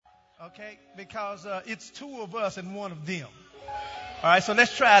Okay? Because it's two of us and one of them. All right, so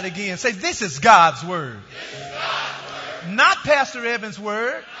let's try it again. Say, this is God's word. Not Pastor Evans'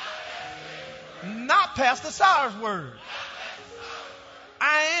 word. Not Pastor Sauer's word.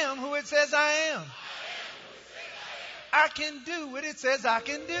 I am who it says I am. I can do what it says I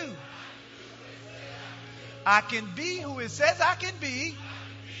can do. I can be who it says I can be.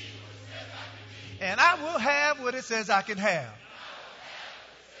 And I will have what it says I can have.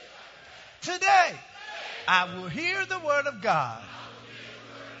 Today, I will hear the word of God.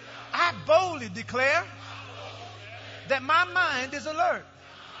 I boldly declare that my mind is alert.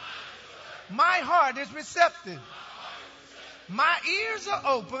 My heart is receptive. My ears are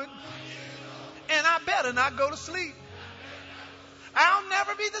open. And I better not go to sleep. I'll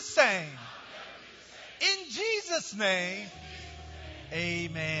never be the same. In Jesus' name,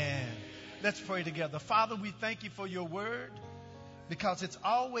 amen. Let's pray together. Father, we thank you for your word because it's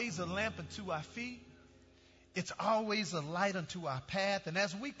always a lamp unto our feet. It's always a light unto our path. And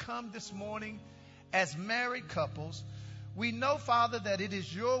as we come this morning as married couples, we know, Father, that it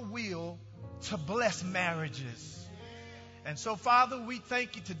is your will to bless marriages. And so, Father, we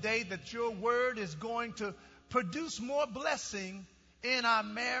thank you today that your word is going to produce more blessing in our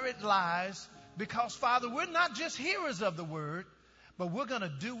married lives because, Father, we're not just hearers of the word, but we're going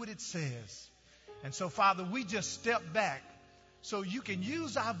to do what it says. And so, Father, we just step back so you can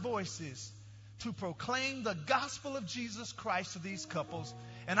use our voices to proclaim the gospel of Jesus Christ to these couples.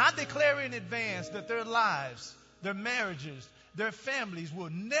 And I declare in advance that their lives, their marriages, their families will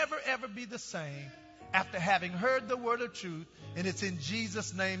never, ever be the same after having heard the word of truth. And it's in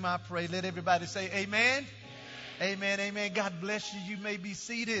Jesus' name I pray. Let everybody say amen. Amen, amen. God bless you. You may be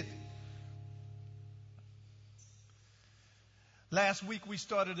seated. Last week we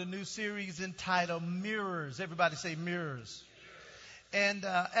started a new series entitled Mirrors. Everybody say mirrors. And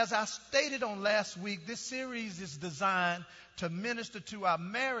as I stated on last week, this series is designed to minister to our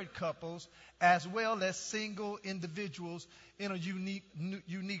married couples as well as single individuals in a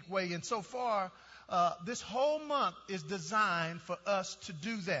unique way. And so far, this whole month is designed for us to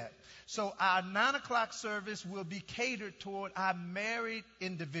do that. So our 9 o'clock service will be catered toward our married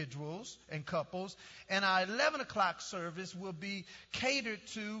individuals and couples. And our 11 o'clock service will be catered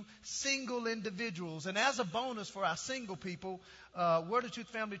to single individuals. And as a bonus for our single people, Word of Truth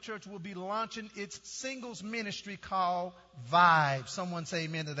Family Church will be launching its singles ministry called Vibe. Someone say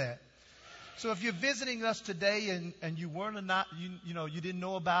amen to that. So if you're visiting us today and you weren't not, you didn't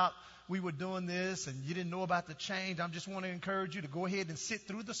know about we were doing this and you didn't know about the change, I just want to encourage you to go ahead and sit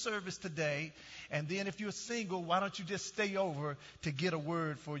through the service today. And then if you're single, why don't you just stay over to get a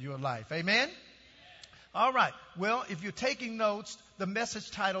word for your life? Amen? All right. Well, if you're taking notes, the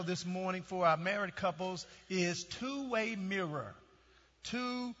message title this morning for our married couples is Two-Way Mirror.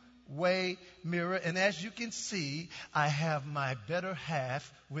 Two-Way Mirror. And as you can see, I have my better half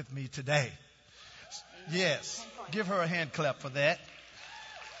with me today. Yes. Give her a hand clap for that.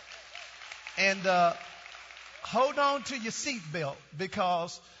 And hold on to your seatbelt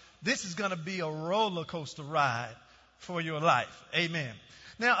because this is going to be a roller coaster ride for your life. Amen.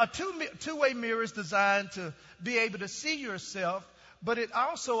 Now, a two-way mirror is designed to be able to see yourself, but it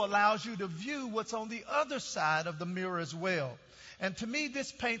also allows you to view what's on the other side of the mirror as well. And to me,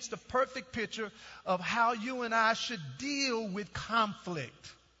 this paints the perfect picture of how you and I should deal with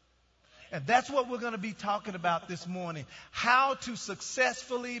conflict. And that's what we're going to be talking about this morning. How to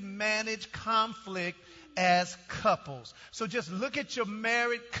successfully manage conflict as couples. So just look at your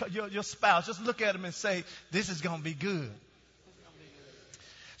married, your spouse. Just look at them and say, this is going to be good.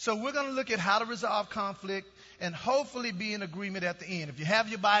 So we're going to look at how to resolve conflict and hopefully be in agreement at the end. If you have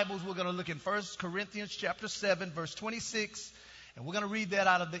your Bibles, we're going to look in 1 Corinthians chapter 7, verse 26. And we're going to read that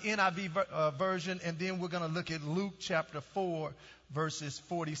out of the NIV version. And then we're going to look at Luke chapter 4, verses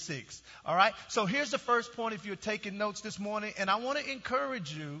 46. All right. So here's the first point if you're taking notes this morning. And I want to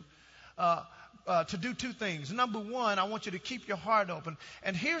encourage you to do two things. Number one, I want you to keep your heart open.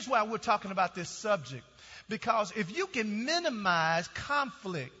 And here's why we're talking about this subject. Because if you can minimize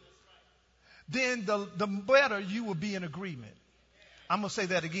conflict, then the better you will be in agreement. I'm going to say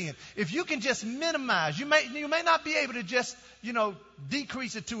that again. If you can just minimize, you may not be able to just,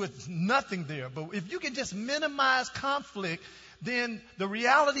 decrease it to it's nothing there. But if you can just minimize conflict, then the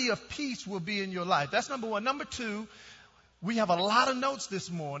reality of peace will be in your life. That's number one. Number two, we have a lot of notes this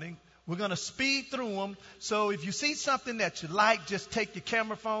morning. We're going to speed through them. So if you see something that you like, just take your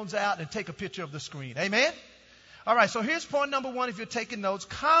camera phones out and take a picture of the screen. Amen? All right. So here's point number one if you're taking notes.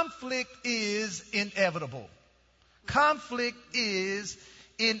 Conflict is inevitable. Conflict is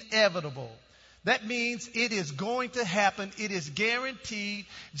inevitable. That means it is going to happen. It is guaranteed.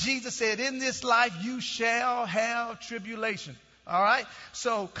 Jesus said, in this life you shall have tribulation. All right?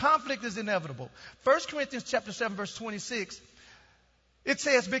 So conflict is inevitable. 1 Corinthians chapter 7, verse 26, it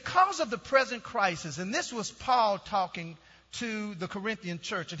says, because of the present crisis, and this was Paul talking to the Corinthian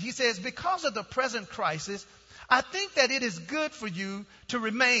church, and he says, because of the present crisis, I think that it is good for you to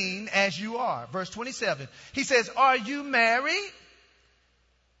remain as you are. Verse 27, he says, are you married?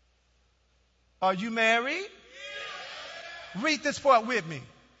 Are you married? Yes. Read this part with me.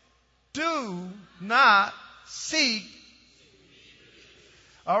 Do not seek.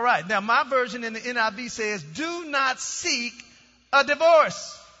 All right. Now, my version in the NIV says, do not seek a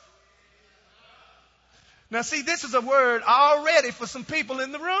divorce. Now, see, this is a word already for some people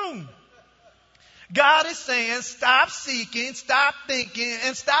in the room. God is saying, stop seeking, stop thinking,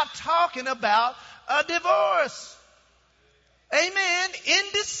 and stop talking about a divorce. Amen.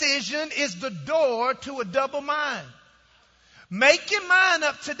 Indecision is the door to a double mind. Make your mind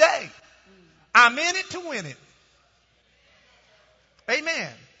up today. I'm in it to win it. Amen.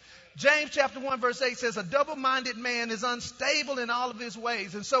 James chapter 1 verse 8 says, a double-minded man is unstable in all of his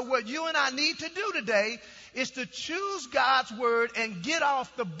ways. And so what you and I need to do today is to choose God's word and get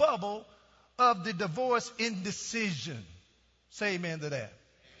off the bubble of the divorce indecision. Say amen to that.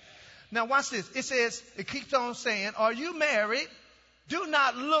 Now watch this. It says, it keeps on saying, are you married? Do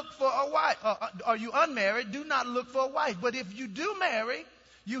not look for a wife. Are you unmarried? Do not look for a wife. But if you do marry,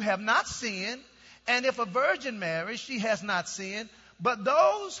 you have not sinned. And if a virgin marries, she has not sinned. But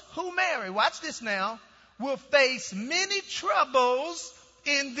those who marry, watch this now, will face many troubles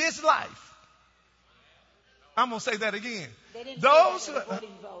in this life. I'm going to say that again. They didn't those say that in the wedding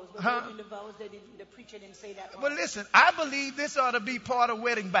vows, but in the vows, the preacher didn't say that. Well, listen, I believe this ought to be part of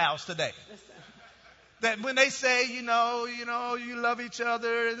wedding vows today. Listen. That when they say, you love each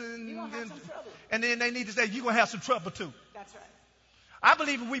other, and then they need to say, you're going to have some trouble too. That's right. I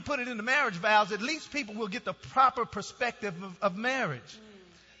believe if we put it in the marriage vows, at least people will get the proper perspective of marriage.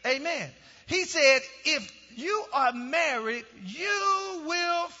 Amen. He said, if you are married, you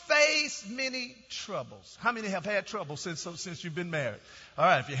will face many troubles. How many have had trouble since you've been married? All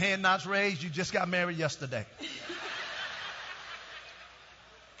right, if your hand not's raised, you just got married yesterday.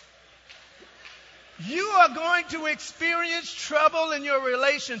 You are going to experience trouble in your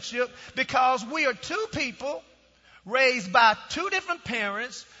relationship because we are two people raised by two different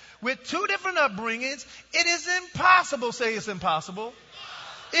parents with two different upbringings. It is impossible, say it's impossible.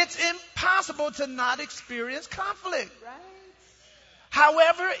 It's impossible to not experience conflict. Right.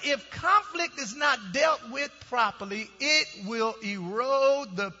 However, if conflict is not dealt with properly, it will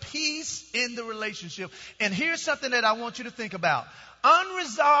erode the peace in the relationship. And here's something that I want you to think about.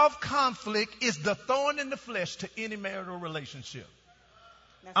 Unresolved conflict is the thorn in the flesh to any marital relationship.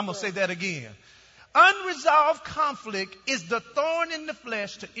 I'm going to say that again. Unresolved conflict is the thorn in the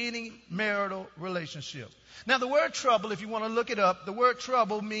flesh to any marital relationship. Now, the word trouble, if you want to look it up, the word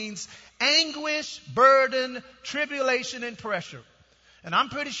trouble means anguish, burden, tribulation, and pressure. And I'm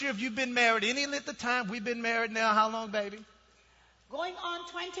pretty sure if you've been married any length of time, we've been married now, how long, baby? Going on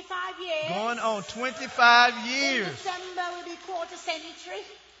 25 years. Going on 25 years. In December will be quarter century.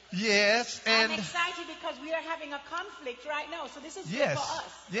 Yes. And I'm excited because we are having a conflict right now. So this is good yes, for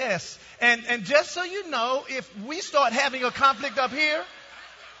us. Yes. And just so you know, if we start having a conflict up here,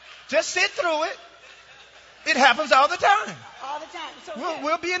 just sit through it. It happens all the time. All the time. So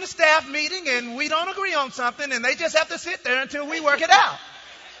We'll be in a staff meeting and we don't agree on something and they just have to sit there until we work it out.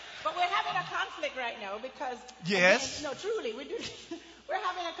 But we're having a conflict right now because... Yes. Again, no, truly, we're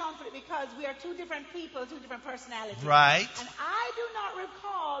having a conflict because we are two different people, two different personalities. Right. And I do not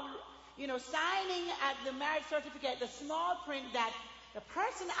recall, signing at the marriage certificate, the small print that the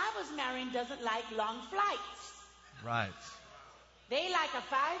person I was marrying doesn't like long flights. Right. They like a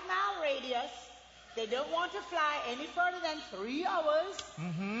 5-mile radius. They don't want to fly any further than 3 hours.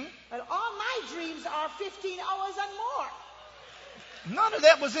 Mm-hmm. But all my dreams are 15 hours and more. None of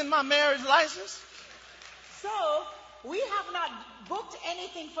that was in my marriage license. So we have not booked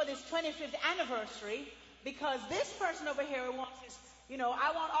anything for this 25th anniversary because this person over here wants this,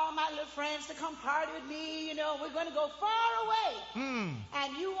 I want all my little friends to come party with me. We're going to go far away.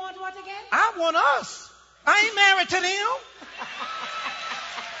 And you want what again? I want us. I ain't married to them.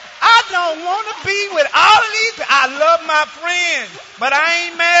 I don't want to be with all of these. I love my friends, but I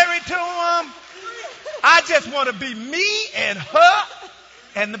ain't married to them. I just want to be me and her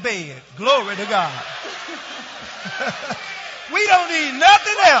and the bed. Glory to God. We don't need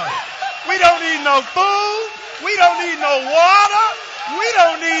nothing else. We don't need no food. We don't need no water. We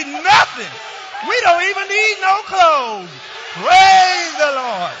don't need nothing. We don't even need no clothes. Praise the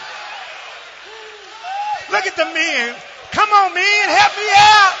Lord. Look at the men. Come on, men, help me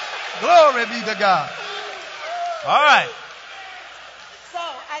out. Glory be to God. All right. So,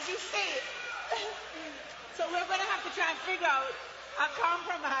 as you see, so we're going to have to try and figure out a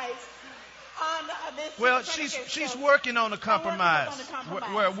compromise on this. Well, she's working on a compromise,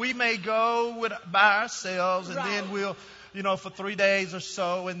 where we may go by ourselves, and then we'll, for 3 days or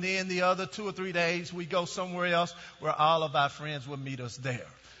so, and then the other 2 or 3 days we go somewhere else where all of our friends will meet us there.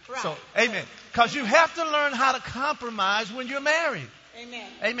 Right. So, amen. Because you have to learn how to compromise when you're married. Amen.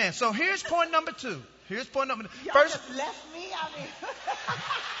 Amen. So here's point number 2. Here's point number 2. Y'all First, just left me.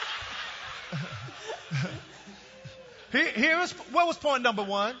 Here's what was point number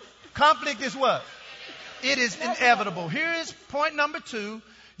 1. Conflict is what? It is inevitable. Here is point number 2.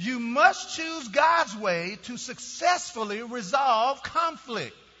 You must choose God's way to successfully resolve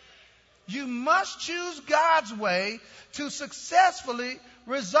conflict. You must choose God's way to successfully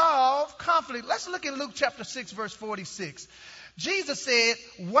resolve conflict. Let's look at Luke chapter 6, verse 46. Jesus said,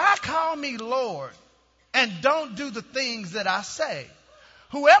 "Why call me Lord and don't do the things that I say?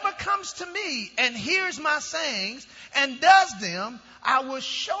 Whoever comes to me and hears my sayings and does them, I will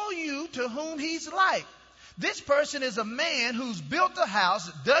show you to whom he's like. This person is a man who's built a house,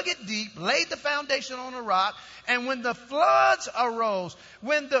 dug it deep, laid the foundation on a rock, and when the floods arose,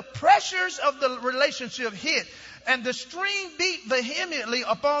 when the pressures of the relationship hit, and the stream beat vehemently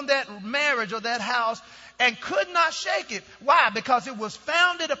upon that marriage or that house, and could not shake it." Why? Because it was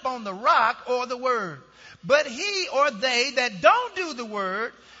founded upon the rock or the word. "But he or they that don't do the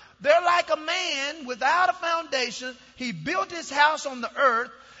word, they're like a man without a foundation. He built his house on the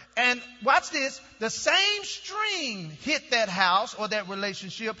earth, and watch this, the same stream hit that house or that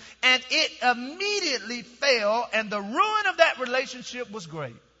relationship, and it immediately fell, and the ruin of that relationship was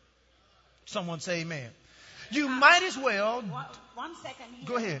great." Someone say amen. You might as well. 1 second here.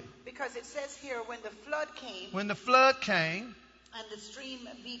 Go ahead. Because it says here, when the flood came. When the flood came. And the stream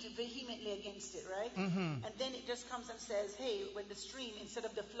beat vehemently against it, right? Mm-hmm. And then it just comes and says, hey, when the stream, instead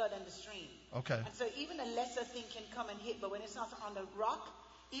of the flood and the stream. Okay. And so even a lesser thing can come and hit, but when it's not on the rock,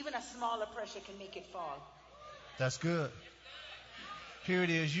 even a smaller pressure can make it fall. That's good. Here it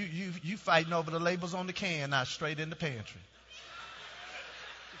is. You fighting over the labels on the can, not straight in the pantry.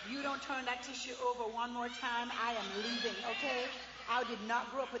 If you don't turn that tissue over one more time, I am leaving, okay? I did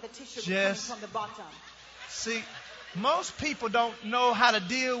not grow up with a tissue coming from the bottom. See, most people don't know how to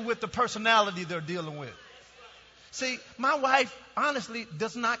deal with the personality they're dealing with. See, my wife honestly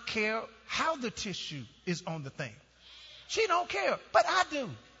does not care how the tissue is on the thing. She don't care, but I do.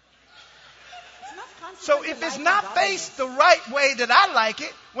 So if it's not faced the right way that I like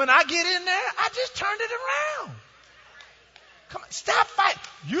it, when I get in there, I just turn it around. Come on, stop fighting.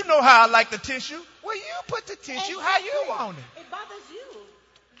 You know how I like the tissue. Well, you put the tissue how you want it. It bothers you.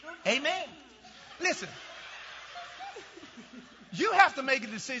 Amen. Listen. You have to make a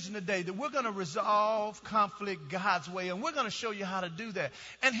decision today that we're going to resolve conflict God's way, and we're going to show you how to do that.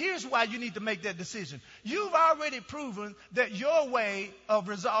 And here's why you need to make that decision. You've already proven that your way of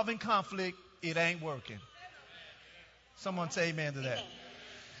resolving conflict, it ain't working. Someone say amen to that.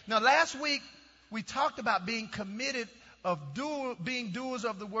 Now, last week, we talked about being committed of being doers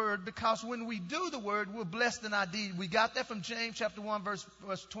of the word, because when we do the word, we're blessed in our deed. We got that from James chapter 1, verse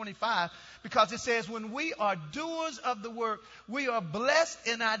 25, because it says when we are doers of the word, we are blessed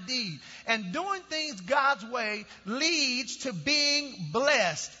in our deed. And doing things God's way leads to being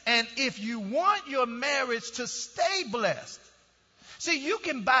blessed. And if you want your marriage to stay blessed, see, you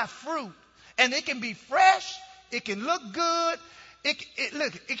can buy fruit, and it can be fresh, it can look good,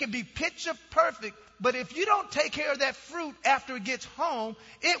 it can be picture perfect. But if you don't take care of that fruit after it gets home,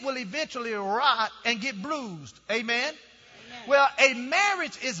 it will eventually rot and get bruised. Amen? Amen. Well, a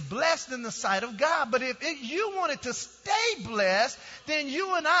marriage is blessed in the sight of God. But if you want it to stay blessed, then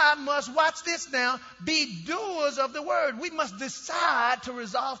you and I must, watch this now, be doers of the word. We must decide to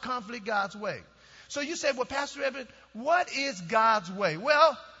resolve conflict God's way. So you say, well, Pastor Evan, what is God's way?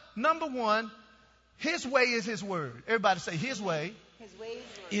 Well, number one, his way is his word. Everybody say his way,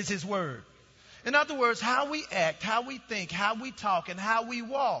 is his word. In other words, how we act, how we think, how we talk, and how we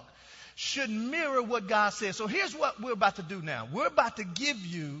walk should mirror what God says. So here's what we're about to do now. We're about to give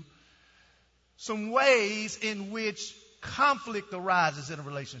you some ways in which conflict arises in a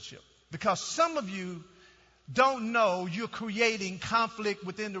relationship. Because some of you don't know you're creating conflict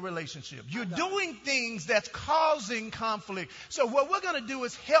within the relationship. You're doing things that's causing conflict. So what we're going to do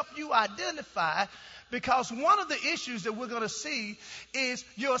is help you identify, because one of the issues that we're going to see is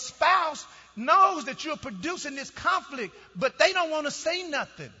your spouse knows that you're producing this conflict, but they don't want to say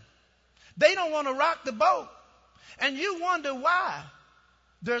nothing. They don't want to rock the boat. And you wonder why.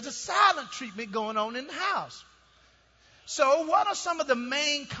 There's a silent treatment going on in the house. So what are some of the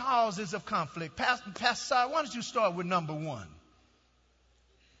main causes of conflict? Pastor Sarah, why don't you start with number one?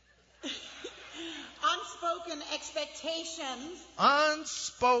 Unspoken expectations.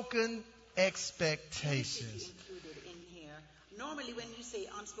 Unspoken expectations. Included in here. Normally when you say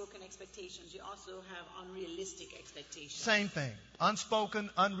unspoken expectations, you also have unrealistic expectations. Same thing.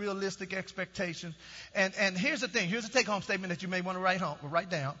 Unspoken, unrealistic expectations. And here's the thing. Here's a take-home statement that you may want to write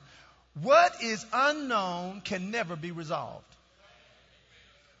down. What is unknown can never be resolved.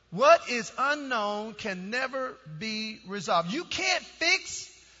 What is unknown can never be resolved. You can't fix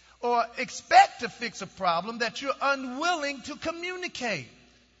or expect to fix a problem that you're unwilling to communicate.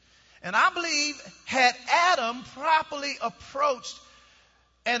 And I believe had Adam properly approached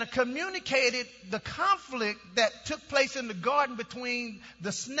and communicated the conflict that took place in the garden between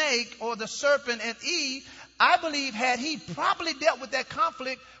the snake or the serpent and Eve, I believe had he properly dealt with that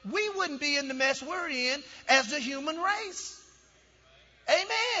conflict, we wouldn't be in the mess we're in as the human race.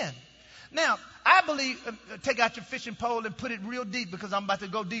 Amen. Now, I believe, take out your fishing pole and put it real deep because I'm about to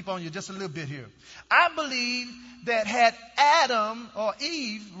go deep on you just a little bit here. I believe that had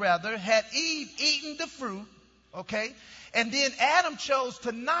Eve eaten the fruit, okay, and then Adam chose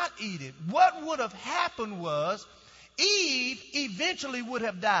to not eat it, what would have happened was Eve eventually would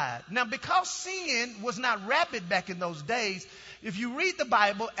have died. Now, because sin was not rapid back in those days, if you read the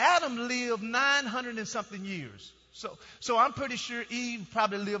Bible, Adam lived 900 and something years. So I'm pretty sure Eve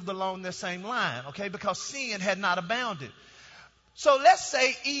probably lived along the same line, okay, because sin had not abounded. So let's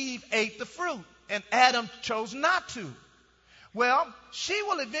say Eve ate the fruit and Adam chose not to. Well, she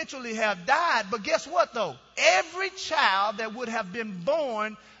will eventually have died, but guess what though? Every child that would have been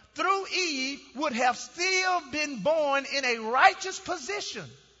born through Eve would have still been born in a righteous position.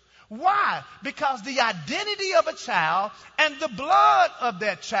 Why? Because the identity of a child and the blood of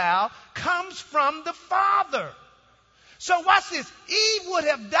that child comes from the father. So watch this. Eve would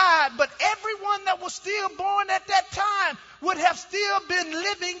have died, but everyone that was still born at that time would have still been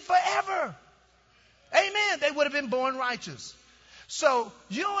living forever. Amen. They would have been born righteous. So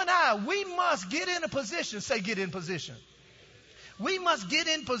you and I, we must get in a position. Say get in position. We must get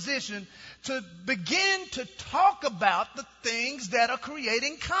in position to begin to talk about the things that are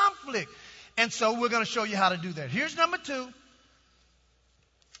creating conflict. And so we're going to show you how to do that. Here's number two.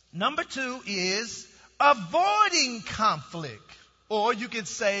 Number two is avoiding conflict, or you could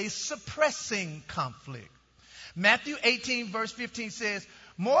say suppressing conflict. Matthew 18 verse 15 says,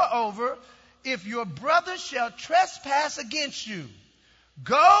 moreover, if your brother shall trespass against you,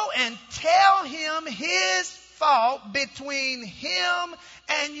 go and tell him his fault between him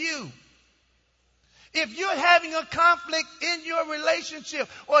and you. If you're having a conflict in your relationship,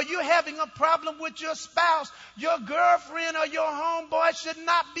 or you're having a problem with your spouse, your girlfriend or your homeboy should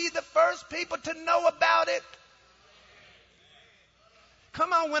not be the first people to know about it.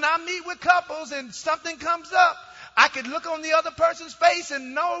 Come on, when I meet with couples and something comes up, I could look on the other person's face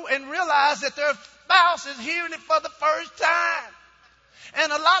and know and realize that their spouse is hearing it for the first time. And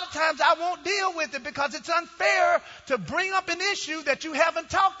a lot of times I won't deal with it because it's unfair to bring up an issue that you haven't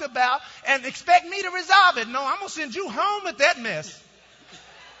talked about and expect me to resolve it. No, I'm going to send you home with that mess.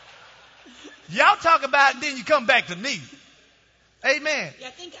 Y'all talk about it and then you come back to me. Amen. Yeah,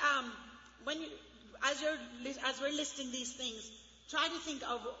 I think as we're listing these things, try to think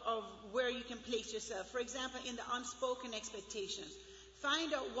of where you can place yourself. For example, in the unspoken expectations.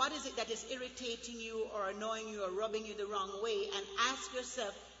 Find out what is it that is irritating you or annoying you or rubbing you the wrong way, and ask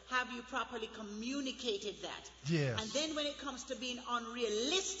yourself, have you properly communicated that? Yes. And then when it comes to being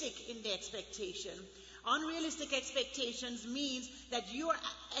unrealistic in the expectation, unrealistic expectations means that you are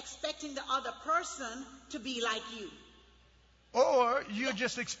expecting the other person to be like you. Or you're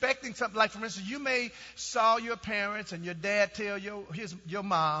just expecting something, like for instance, you may saw your parents and your dad tell your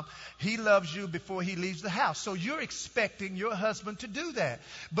mom he loves you before he leaves the house. So you're expecting your husband to do that.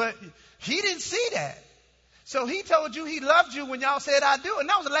 But he didn't see that. So he told you he loved you when y'all said I do. And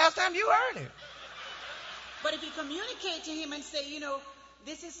that was the last time you heard it. But if you communicate to him and say,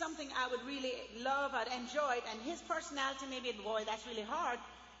 this is something I would really love, I'd enjoy it, and his personality maybe, boy, that's really hard,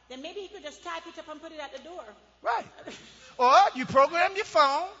 then maybe he could just type it up and put it at the door. Right. Or you program your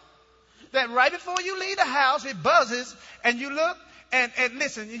phone that right before you leave the house, it buzzes, and you look and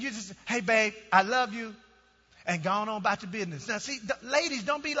listen, and you just, hey, babe, I love you, and go on about your business. Now, see, ladies,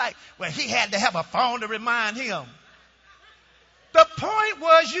 don't be like, well, he had to have a phone to remind him. The point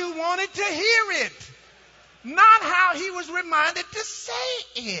was you wanted to hear it, not how he was reminded to say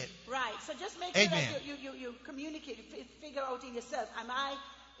it. Right. So just make sure Amen. that you communicate, figure out in yourself, am I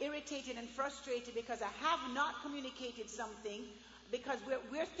irritated and frustrated because I have not communicated something because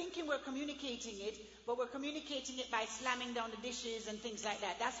we're thinking we're communicating it, but we're communicating it by slamming down the dishes and things like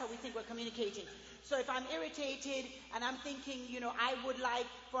that. That's how we think we're communicating. So if I'm irritated and I'm thinking, I would like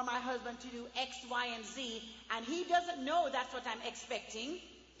for my husband to do X, Y, and Z, and he doesn't know that's what I'm expecting,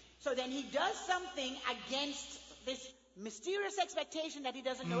 so then he does something against this mysterious expectation that he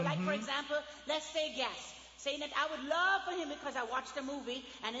doesn't know. Like, for example, let's say gas. Saying that I would love for him because I watched a movie,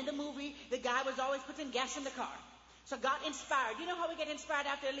 and in the movie, the guy was always putting gas in the car. So got inspired. You know how we get inspired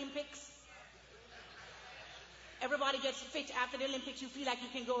after the Olympics? Everybody gets fit after the Olympics. You feel like you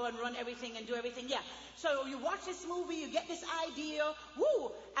can go and run everything and do everything. Yeah. So you watch this movie, you get this idea,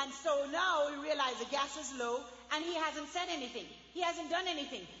 woo! And so now you realize the gas is low, and he hasn't said anything. He hasn't done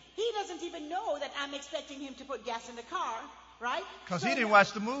anything. He doesn't even know that I'm expecting him to put gas in the car, right? Because he didn't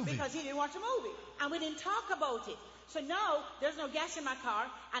watch the movie. Because he didn't watch the movie. And we didn't talk about it. So now there's no gas in my car,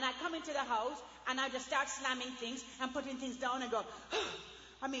 and I come into the house, and I just start slamming things and putting things down and go,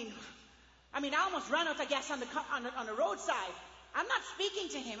 I mean, I almost ran out of gas on the roadside. I'm not speaking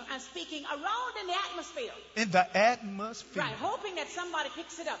to him. I'm speaking around in the atmosphere. In the atmosphere. Right, hoping that somebody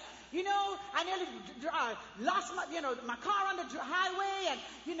picks it up. I nearly lost my car on the highway, and,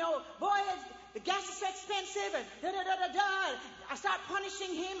 boy, the gas is so expensive, and da-da-da-da-da. I start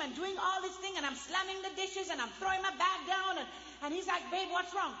punishing him and doing all this thing, and I'm slamming the dishes, and I'm throwing my bag down, and he's like, babe,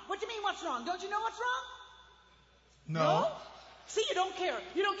 what's wrong? What do you mean, what's wrong? Don't you know what's wrong? No? See, you don't care.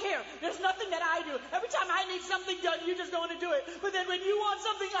 You don't care. There's nothing that I do. Every time I need something done, you just don't want to do it. But then when you want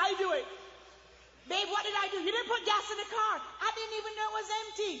something, I do it. Babe, what did I do? You didn't put gas in the car. I didn't even know it was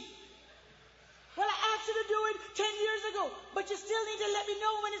empty. Well, I asked you to do it 10 years ago, but you still need to let me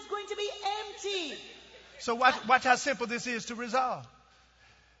know when it's going to be empty. So watch how simple this is to resolve.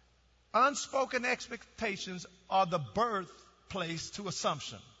 Unspoken expectations are the birthplace to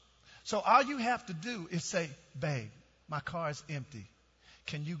assumption. So all you have to do is say, babe, my car is empty.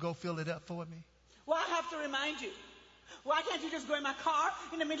 Can you go fill it up for me? Well, I have to remind you. Why can't you just go in my car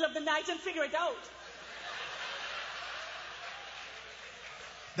in the middle of the night and figure it out?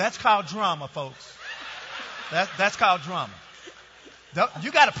 That's called drama, folks. That's called drama.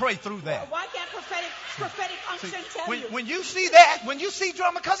 You got to pray through that. Why can't prophetic unction tell you? When you see that, when you see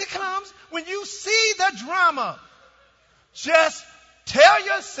drama, because it comes, when you see the drama, just tell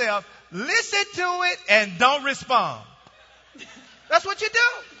yourself, listen to it, and don't respond. That's what you do.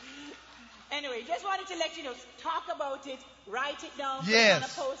 Anyway, just wanted to let you know, talk about it, write it down,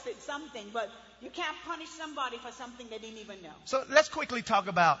 yes. post it, something, but you can't punish somebody for something they didn't even know. So let's quickly talk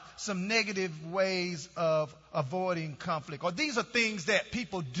about some negative ways of avoiding conflict. Or these are things that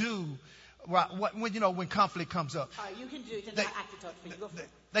people do when conflict comes up. All right, you can do it and I'll act it out for you. Go for it.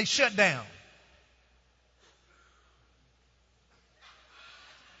 They shut down.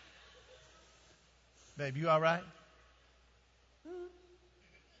 Babe, you all right?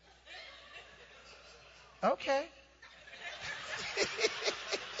 Okay.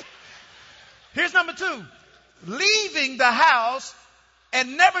 Here's number 2. Leaving the house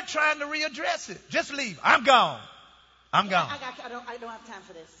and never trying to readdress it. Just leave. I'm gone. I'm gone. I don't have time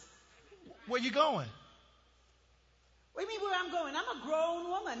for this. Where you going? What do you mean where I'm going? I'm a grown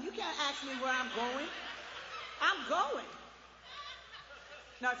woman. You can't ask me where I'm going. I'm going.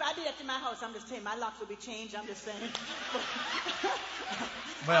 No, if I did that to my house, I'm just saying my locks would be changed. I'm just saying.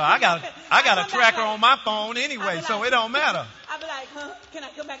 Well, I got a tracker on my phone anyway, so it don't matter. I'll be like, can I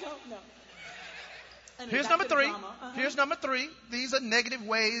come back home? No. Anyway, Here's number 3. Here's number 3. These are negative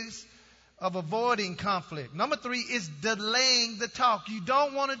ways of avoiding conflict. Number 3 is delaying the talk. You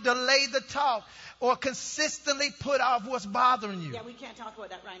don't want to delay the talk or consistently put off what's bothering you. Yeah, we can't talk about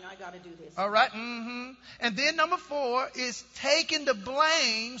that right now. I got to do this. All right. And then number 4 is taking the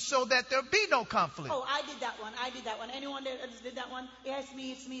blame so that there be no conflict. Oh, I did that one. Anyone that just did that one? Yeah, it's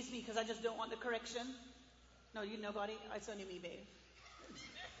me, because I just don't want the correction. No, you nobody. It's only me, babe.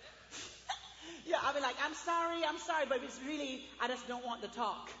 Yeah, I'll be like, I'm sorry, but it's really, I just don't want the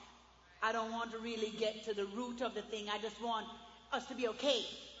talk. I don't want to really get to the root of the thing. I just want us to be okay.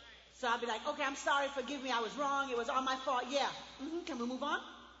 So I'll be like, okay, I'm sorry, forgive me, I was wrong, it was all my fault, yeah. Can we move on?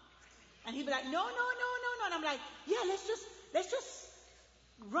 And he'd be like, no. And I'm like, yeah, let's just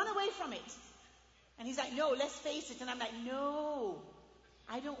run away from it. And he's like, no, let's face it. And I'm like, no,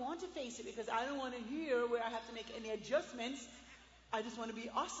 I don't want to face it because I don't want to hear where I have to make any adjustments. I just want to be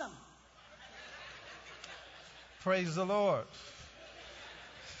awesome. Praise the Lord.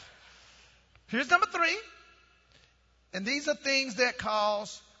 Here's number 3. And these are things that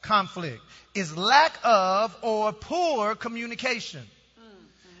cause conflict. Is lack of or poor communication.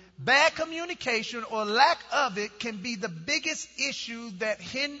 Bad communication or lack of it can be the biggest issue that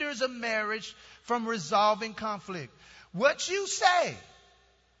hinders a marriage from resolving conflict. What you say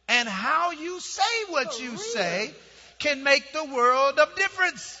and how you say what you say can make the world of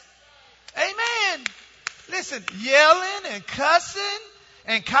difference. Amen. Listen, yelling and cussing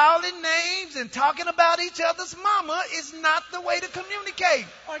and calling names and talking about each other's mama is not the way to communicate.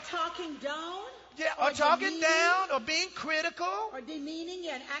 Or talking down. Yeah, or talking down, or being critical. Or demeaning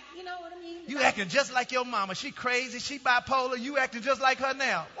and act, you know what I mean? You acting just like your mama. She crazy, she bipolar, you acting just like her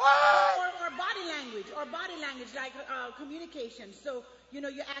now. What? Or body language, like communication. So, you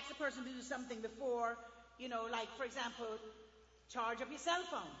ask the person to do something before, like, for example, charge up your cell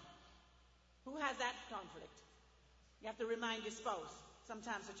phone. Who has that conflict? You have to remind your spouse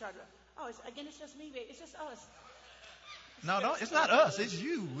sometimes to charge up. Oh, it's just me, babe. It's just us. It's not us. It's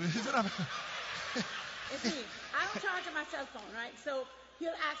you. It's me. I don't charge on my cell phone, right? So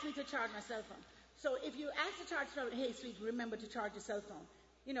he'll ask me to charge my cell phone. So if you ask to charge your phone, hey, sweet, remember to charge your cell phone.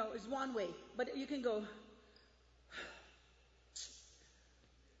 It's one way. But you can go,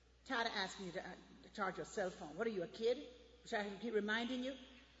 tired of asking you to charge your cell phone. What are you, a kid? Should I keep reminding you?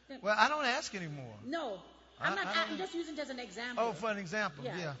 Well, I don't ask anymore. No. I'm just using it as an example. Oh, for an example.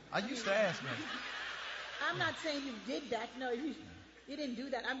 Yeah. I used to ask me. I'm not saying you did that. No, you didn't do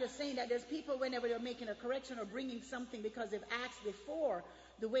that. I'm just saying that there's people, whenever they're making a correction or bringing something because they've asked before,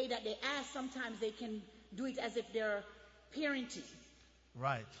 the way that they ask, sometimes they can do it as if they're parenting.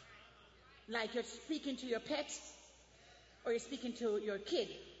 Right. Like you're speaking to your pet or you're speaking to your kid.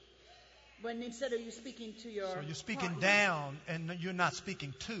 When instead of you speaking to your... So you're speaking down and you're not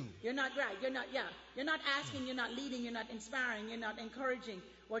speaking to. You're not right. You're not asking, you're not leading, you're not inspiring, you're not encouraging.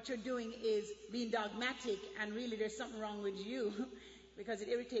 What you're doing is being dogmatic, and really there's something wrong with you because it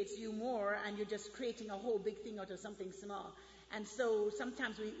irritates you more, and you're just creating a whole big thing out of something small. And so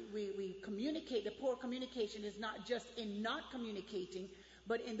sometimes we communicate. The poor communication is not just in not communicating,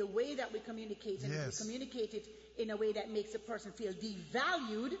 but in the way that we communicate. And if we communicate it in a way that makes a person feel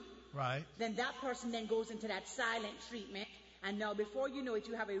devalued, right, then that person then goes into that silent treatment. And now before you know it,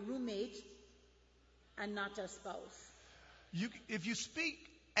 you have a roommate and not a spouse. If you speak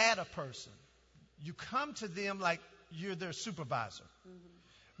at a person, you come to them like you're their supervisor.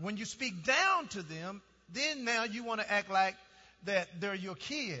 Mm-hmm. When you speak down to them, then now you want to act like that they're your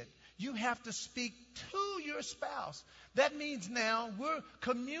kid. You have to speak to your spouse. That means now we're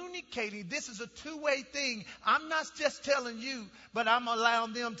communicating. This is a two-way thing. I'm not just telling you, but I'm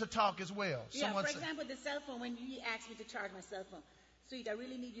allowing them to talk as well. Yeah, for example, the cell phone, when you ask me to charge my cell phone. Sweet, I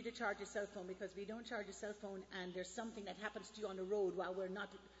really need you to charge your cell phone, because if you don't charge your cell phone and there's something that happens to you on the road while we're not,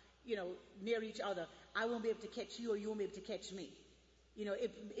 near each other, I won't be able to catch you or you won't be able to catch me.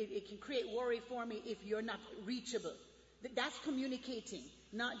 It can create worry for me if you're not reachable. That's communicating,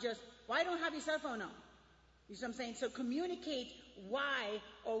 not just, why don't have your cell phone on? You see what I'm saying? So communicate why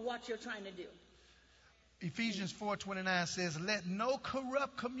or what you're trying to do. Ephesians 4:29 says, let no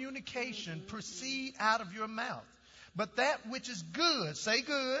corrupt communication proceed out of your mouth, but that which is good, say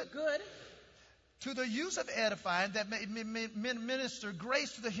good, to the use of edifying, that may minister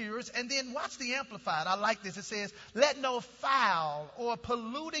grace to the hearers. And then watch the Amplified. I like this. It says, let no foul or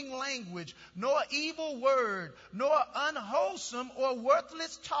polluting language, nor evil word, nor unwholesome or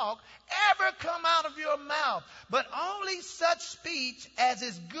worthless talk ever come out of your mouth, but only such speech as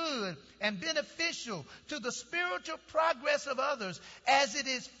is good and beneficial to the spiritual progress of others, as it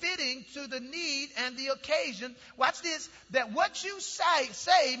is fitting to the need and the occasion. Watch this, that what you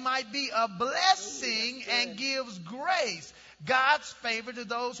say might be a blessing and gives grace, God's favor to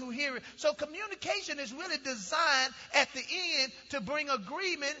those who hear it. So communication is really designed at the end to bring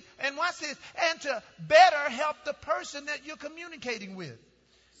agreement, and watch this, and to better help the person that you're communicating with.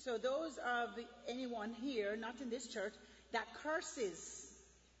 So those of anyone here, not in this church, that curses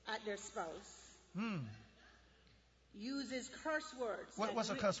at their spouse, uses curse words. What's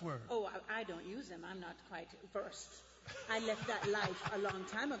a cuss word? Oh, I don't use them. I'm not quite versed. I left that life a long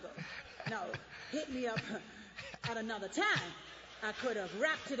time ago. No, hit me up at another time. I could have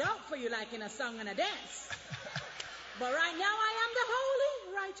rapped it out for you like in a song and a dance. But right now I am the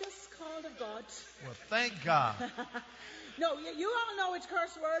holy, righteous, called of God. Well, thank God. No, you all know it's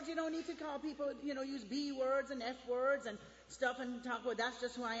curse words. You don't need to call people, use B words and F words and stuff and talk about, that's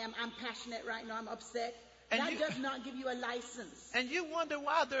just who I am. I'm passionate right now. I'm upset. And that does not give you a license. And you wonder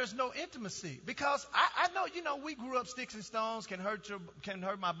why there's no intimacy. Because I know, we grew up, sticks and stones can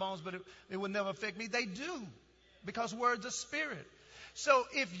hurt my bones, but it will never affect me. They do. Because words are spirit. So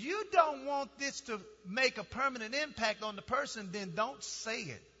if you don't want this to make a permanent impact on the person, then don't say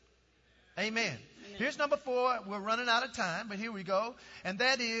it. Amen. Here's number 4. We're running out of time, but here we go. And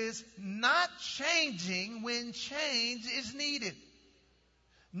that is not changing when change is needed.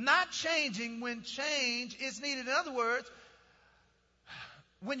 Not changing when change is needed. In other words,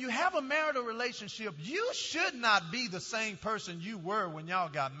 when you have a marital relationship, you should not be the same person you were when y'all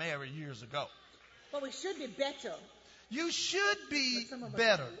got married years ago. But we should be better. You should be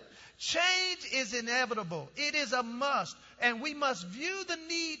better. Change is inevitable. It is a must. And we must view the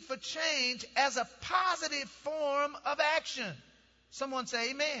need for change as a positive form of action. Someone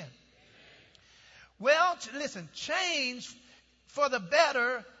say amen. Amen. Well, listen, change for the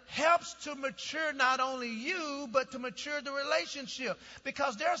better helps to mature not only you, but to mature the relationship.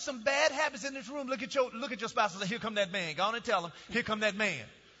 Because there are some bad habits in this room. Look at your spouse and say, here come that man. Go on and tell him, here come that man.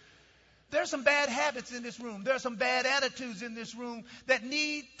 There's some bad habits in this room. There are some bad attitudes in this room that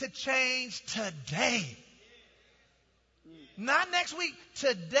need to change today. Not next week.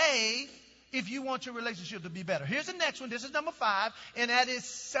 Today, if you want your relationship to be better. Here's the next one. This is number 5, and that is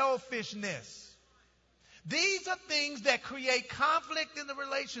selfishness. These are things that create conflict in the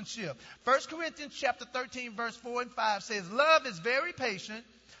relationship. 1 Corinthians chapter 13, verse 4 and 5 says, love is very patient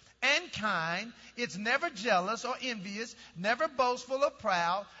and kind. It's never jealous or envious, never boastful or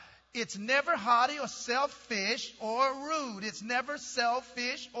proud. It's never haughty or selfish or rude. It's never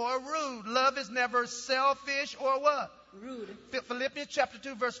selfish or rude. Love is never selfish or what? Rude. Philippians chapter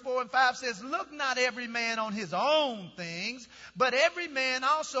 2 verse 4 and 5 says, look not every man on his own things, but every man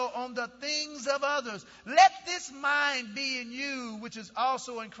also on the things of others. Let this mind be in you, which is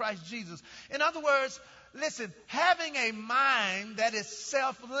also in Christ Jesus. In other words, listen, having a mind that is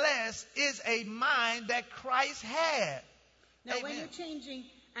selfless is a mind that Christ had. Now, Amen. when you're changing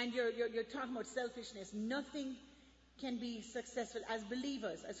and you're talking about selfishness, nothing can be successful as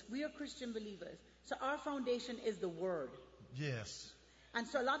believers, as we are Christian believers. So our foundation is the Word. Yes. And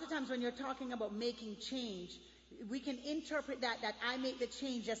so a lot of times when you're talking about making change, we can interpret that I make the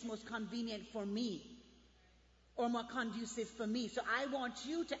change that's most convenient for me or more conducive for me. So I want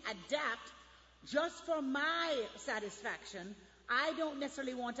you to adapt just for my satisfaction. I don't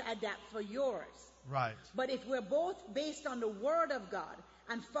necessarily want to adapt for yours. Right. But if we're both based on the Word of God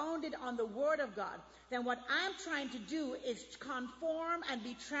and founded on the Word of God, then what I'm trying to do is conform and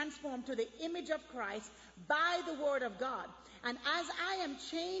be transformed to the image of Christ by the Word of God. And as I am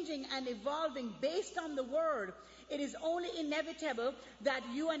changing and evolving based on the Word, it is only inevitable that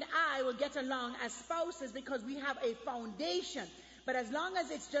you and I will get along as spouses because we have a foundation. But as long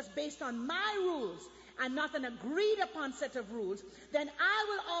as it's just based on my rules and not an agreed upon set of rules, then I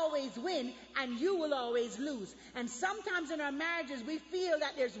will always win and you will always lose. And sometimes in our marriages we feel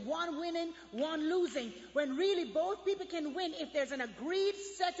that there's one winning, one losing, when really both people can win if there's an agreed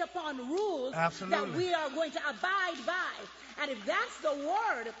set upon rules. Absolutely. That we are going to abide by. And if that's the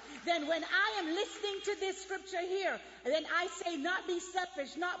Word, then when I am listening to this scripture here, then I say not be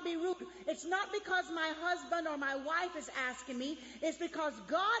selfish, not be rude. It's not because my husband or my wife is asking me. It's because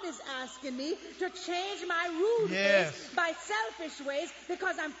God is asking me to change my rude ways by selfish ways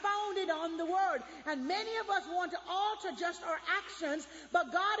because I'm founded on the Word. And many of us want to alter just our actions,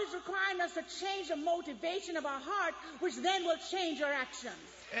 but God is requiring us to change the motivation of our heart, which then will change our actions.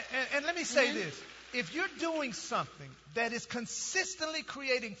 And let me say this. If you're doing something that is consistently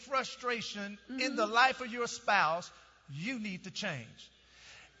creating frustration in the life of your spouse, you need to change.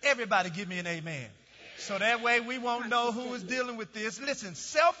 Everybody give me an amen. So that way we won't know who is dealing with this. Listen,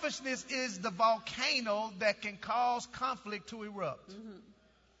 selfishness is the volcano that can cause conflict to erupt.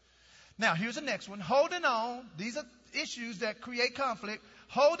 Now, here's the next one. Holding on. These are issues that create conflict.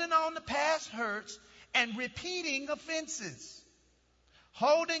 Holding on to past hurts and repeating offenses.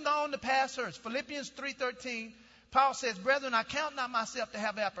 Holding on to past hurts. Philippians 3:13, Paul says, brethren, I count not myself to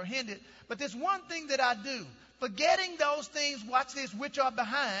have apprehended, but there's one thing that I do, forgetting those things, watch this, which are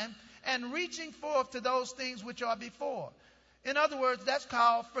behind, and reaching forth to those things which are before. In other words, that's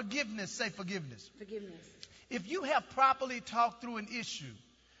called forgiveness. Say forgiveness. Forgiveness. If you have properly talked through an issue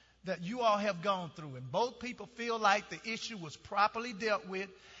that you all have gone through, and both people feel like the issue was properly dealt with,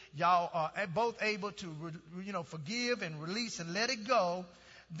 y'all are both able to, forgive and release and let it go,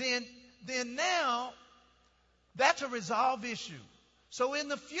 then now that's a resolved issue. So in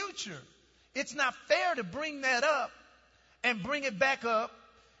the future, it's not fair to bring that up and bring it back up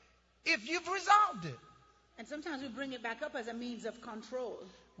if you've resolved it. And sometimes we bring it back up as a means of control.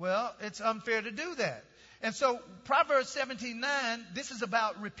 Well, it's unfair to do that. And so Proverbs 17:9, this is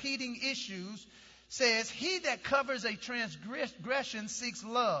about repeating issues, says, he that covers a transgression seeks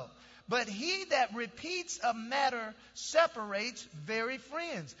love, but he that repeats a matter separates very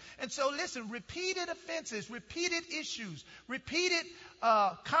friends. And so listen, repeated offenses, repeated issues, repeated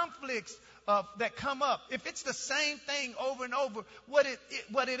conflicts that come up, if it's the same thing over and over, what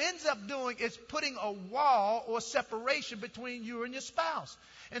it ends up doing is putting a wall or separation between you and your spouse.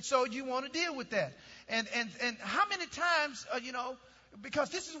 And so you want to deal with that. And how many times, because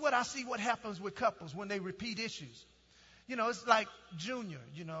this is what I see what happens with couples when they repeat issues. It's like Junior,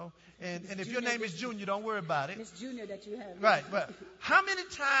 and if your name is Junior, don't worry about it. Miss Junior that you have. Right. How many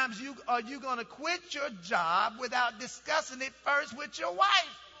times are you going to quit your job without discussing it first with your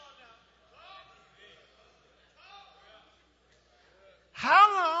wife?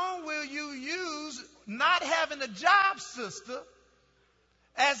 How long will you use not having a job, sister,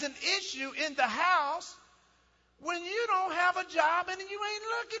 as an issue in the house when you don't have a job and you ain't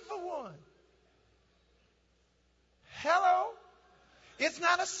looking for one? Hello? It's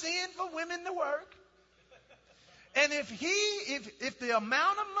not a sin for women to work. And if the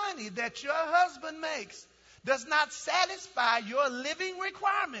amount of money that your husband makes does not satisfy your living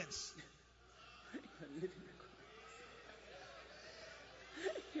requirements,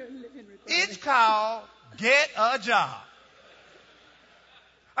 it's called get a job.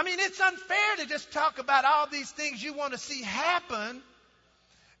 I mean, it's unfair to just talk about all these things you want to see happen.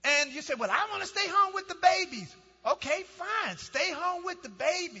 And you say, well, I want to stay home with the babies. Okay, fine. Stay home with the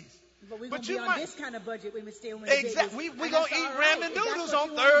babies. But we're going to be on this kind of budget when we stay home with the babies. Exactly. We're going to eat ramen noodles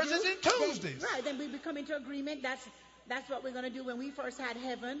on Thursdays and Tuesdays. Then we come into agreement. That's what we're going to do. When we first had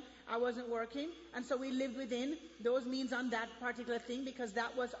Heaven, I wasn't working. And so we lived within those means on that particular thing because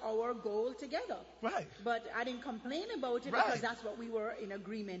that was our goal together. Right. But I didn't complain about it because that's what we were in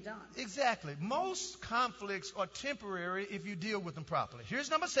agreement on. Exactly. Most conflicts are temporary if you deal with them properly.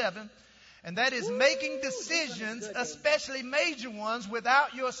 Here's number 7. And that is making decisions, especially major ones,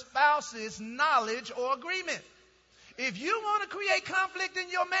 without your spouse's knowledge or agreement. If you want to create conflict in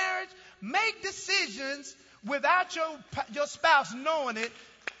your marriage, make decisions without your spouse knowing it.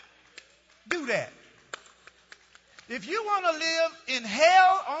 Do that. If you want to live in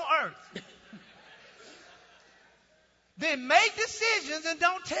hell on earth, then make decisions and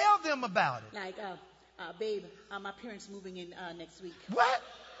don't tell them about it. Like, babe, my parents moving in next week. What?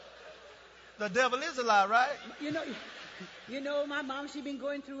 The devil is a lie, right? You know, my mom, she been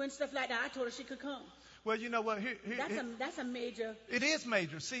going through and stuff like that. I told her she could come. Well, you know what? That's a major. It is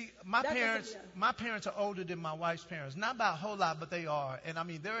major. See, my parents are older than my wife's parents. Not by a whole lot, but they are. And I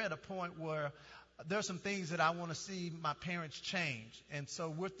mean, they're at a point where there's some things that I want to see my parents change. And so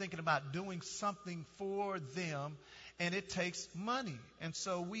we're thinking about doing something for them. And it takes money. And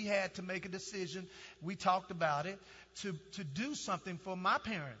so we had to make a decision. We talked about it to do something for my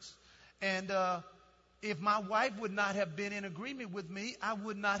parents. And if my wife would not have been in agreement with me, I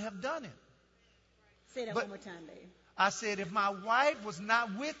would not have done it. Say that one more time, babe. I said if my wife was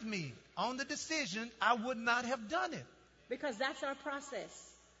not with me on the decision, I would not have done it. Because that's our process.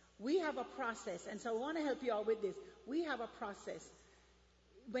 We have a process. And so I want to help you all with this. We have a process.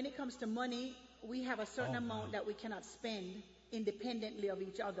 When it comes to money, we have a certain amount that we cannot spend independently of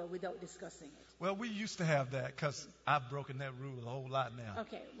each other without discussing it. Well, we used to have that because I've broken that rule a whole lot now.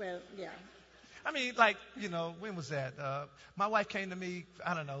 Okay, well, yeah. I mean, when was that? My wife came to me,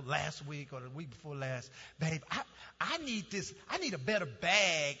 I don't know, last week or the week before last. Babe, I need a better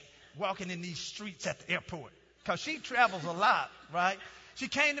bag walking in these streets at the airport. Because she travels a lot, right? She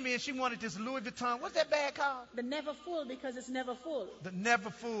came to me and she wanted this Louis Vuitton. What's that bag called? The Never Full, because it's never full. The Never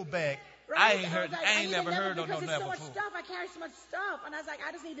Full bag. Right? I ain't never heard of no Never Full. Because it's so much stuff. I carry so much stuff. And I was like,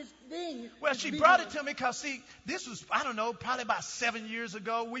 I just need this thing. Well, she brought it to me because, see, this was, I don't know, probably about 7 years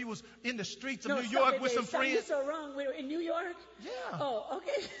ago. We was in the streets of New York with some friends. You're so wrong. We were in New York? Yeah. Oh,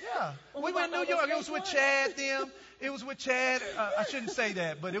 okay. Yeah. We were in New York. It was with Chad, them. It was with Chad. I shouldn't say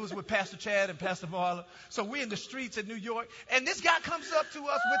that, but it was with Pastor Chad and Pastor Marla. So we're in the streets of New York. And this guy comes up to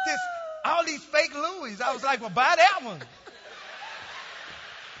us with all these fake Louis. I was like, well, buy that one.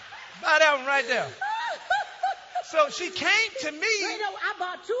 Buy that one right there. So she came to me. I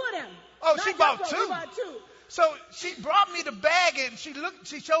bought 2 of them. Oh, she bought 2. I bought 2. So she brought me the bag and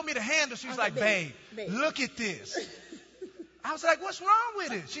she showed me the handle. She was like, babe, look at this. I was like, what's wrong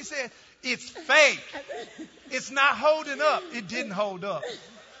with it? She said, it's fake. It's not holding up. It didn't hold up.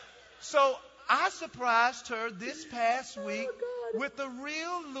 So I surprised her this past week with a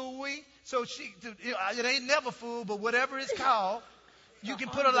real Louis. So it ain't Never Full, but whatever it's called. You can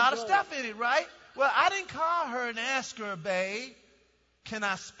put a lot of stuff in it, right? Well, I didn't call her and ask her, babe, can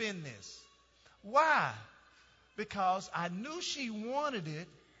I spend this? Why? Because I knew she wanted it.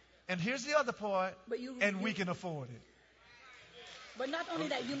 And here's the other part. We can afford it. But not only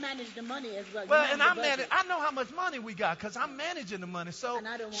that, you manage the money as well. Well, and I know how much money we got because I'm managing the money. So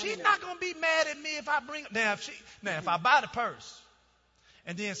she's not going to be mad at me if I bring. Now, if I buy the purse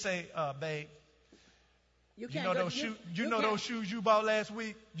And then say, babe, You you can't know go, those shoes. you You know can't- those shoes you bought last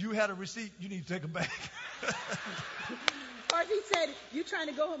week. You had a receipt. You need to take them back. Or if he said, you trying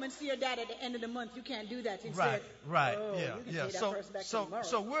to go home and see your dad at the end of the month, you can't do that. Instead, Right. oh, Yeah. you can Yeah. pay that person back tomorrow.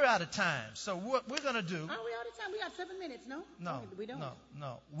 So we're out of time. So what we're gonna do? Are we out of time? We got 7 minutes, no? No. We don't.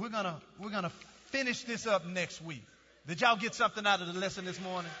 No. We're gonna finish this up next week. Did y'all get something out of the lesson this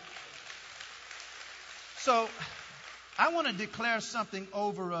morning? So I want to declare something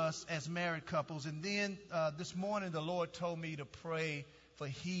over us as married couples, and then this morning the Lord told me to pray for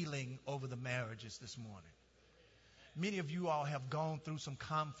healing over the marriages this morning. Many of you all have gone through some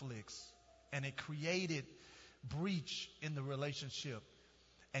conflicts, and it created breach in the relationship.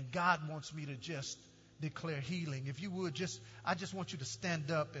 And God wants me to just declare healing. If you would, I just want you to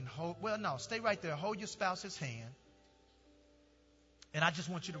stand up and stay right there. Hold your spouse's hand. And I just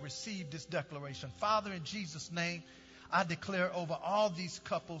want you to receive this declaration. Father, in Jesus' name, I declare over all these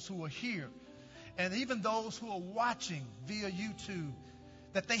couples who are here, and even those who are watching via YouTube,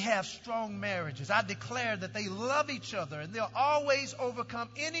 that they have strong marriages. I declare that they love each other and they'll always overcome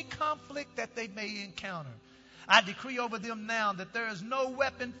any conflict that they may encounter. I decree over them now that there is no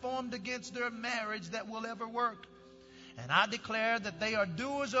weapon formed against their marriage that will ever work. And I declare that they are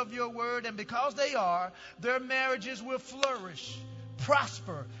doers of your word, and because they are, their marriages will flourish,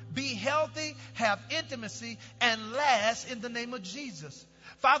 prosper, be healthy, have intimacy, and last in the name of Jesus.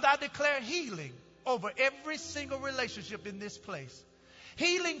 Father, I declare healing over every single relationship in this place.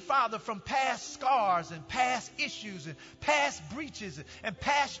 Healing, Father, from past scars and past issues and past breaches and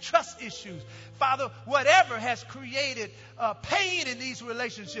past trust issues. Father, whatever has created pain in these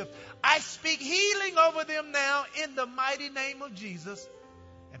relationships, I speak healing over them now in the mighty name of Jesus.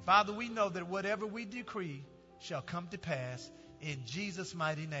 And Father, we know that whatever we decree shall come to pass in Jesus'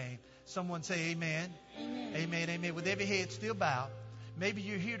 mighty name. Someone say amen. Amen. Amen, amen. With every head still bowed. Maybe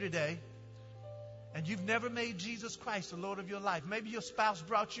you're here today and you've never made Jesus Christ the Lord of your life. Maybe your spouse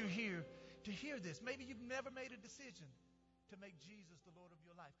brought you here to hear this. Maybe you've never made a decision to make Jesus the Lord of your life.